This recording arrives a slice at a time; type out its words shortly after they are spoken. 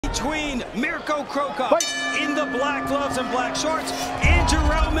between Mirko Cro in the black gloves and black shorts and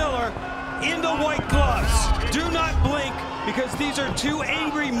Jarrell Miller in the white gloves. Do not blink, because these are two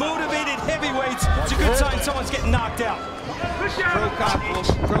angry, motivated heavyweights. It's a good sign someone's getting knocked out.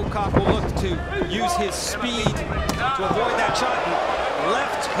 Cro will look to use his speed to avoid that shot.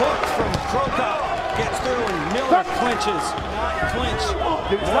 Left hook from Cro gets through, and Miller clinches. Clinch.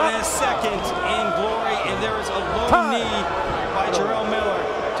 One second in glory, and there is a low knee by Jarrell Miller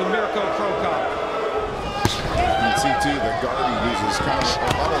to Mirko Cro. You can see too that Gardy uses kind of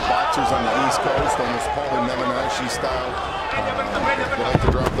a lot of boxers on the East Coast, almost Paulie Malignaggi style. They like to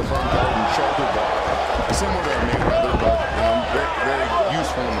drop the front guard and shoulder block, similar to Mayweather, but very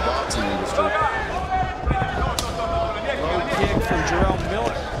useful in the boxing industry. Low kick from Jarrell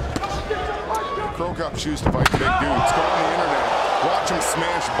Miller. Cro chooses to fight big dudes. Go on the internet, watch him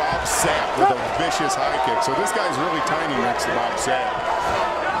smash Bob Sapp with a vicious high kick. So this guy's really tiny next to Bob Sapp.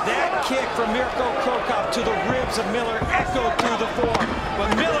 That kick from Mirko Cro to the ribs of Miller echoed through the form,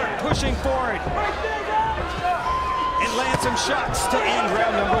 but Miller pushing forward and lands some shots to end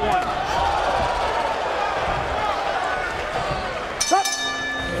round number 1.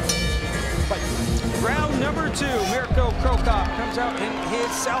 Round number 2, Mirko Cro comes out in his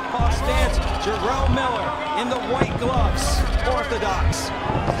southpaw stance. Jarrell Miller in the white gloves, orthodox.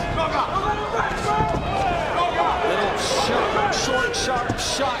 Little short, sharp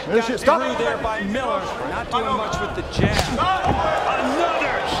shot got through there by Miller. Not doing much with the jab.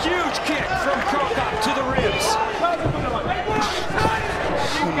 Another huge kick from Cro to the ribs.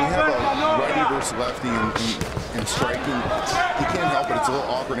 When you have a righty versus lefty in striking, you can't help it. It's a little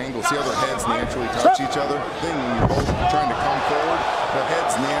awkward angle. See how their heads naturally touch each other? Then when you're both trying to come forward, their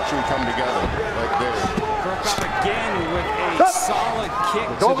heads naturally come together, like there. Cro again with a solid kick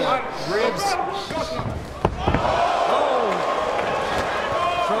to the ribs.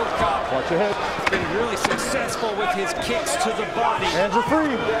 Watch your head. Been really successful with his kicks to the body. Hands are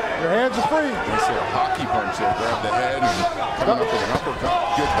free. Your hands are free. It's a hockey punch there. Grab the head and coming up with an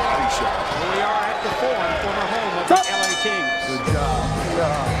uppercut. Good body shot. We are at the Forum, former home of the LA Kings. Good job.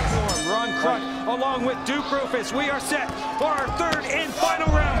 Ron Kruk along with Duke Roufus. We are set for our third and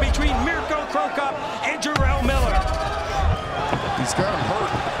final round between Mirko Cro and Jarrell Miller. He's got him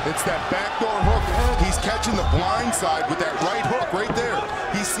hurt. It's that backdoor hook. He's catching the blind side with that right hook right there.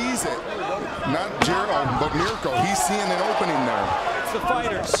 He sees it. Not Jarrell, but Mirko. He's seeing an opening there. It's the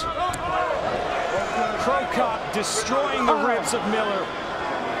fighters. Cro destroying the ribs of Miller.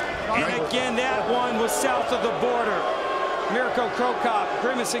 And again, that one was south of the border. Mirko Cro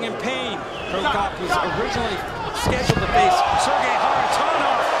grimacing in pain. Cro was originally scheduled to face Sergey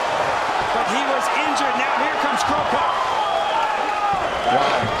Haratonov, but he was injured. Now here comes Cro.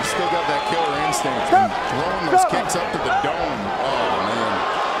 Wow, he's still got that killer instinct and throwing those kicks up to the dome. Oh, man.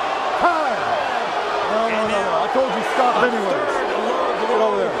 No. I told you stop anyway. Third low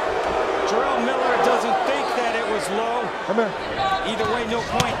blow there. Jarrell Miller doesn't think that it was low. Come here. Either way, no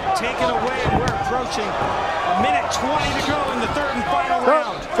point taken away, and we're approaching a minute 20 to go in the third and final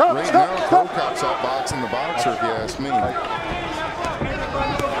round. Right now, Crocop's outboxing the boxer, if you ask me. And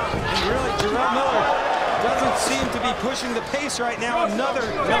really, Jarrell Miller doesn't seem to be pushing the pace right now. Another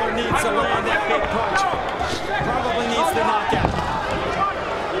Miller needs to land that big punch. Probably needs the knockout.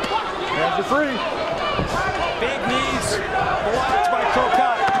 Hands are free. Big knees blocked by Cro.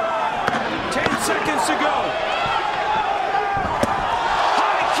 10 seconds to go.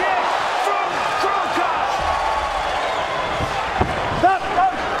 High kick from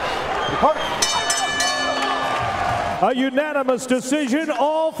Cro. A unanimous decision,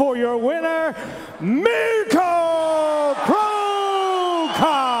 all for your winner, Mirko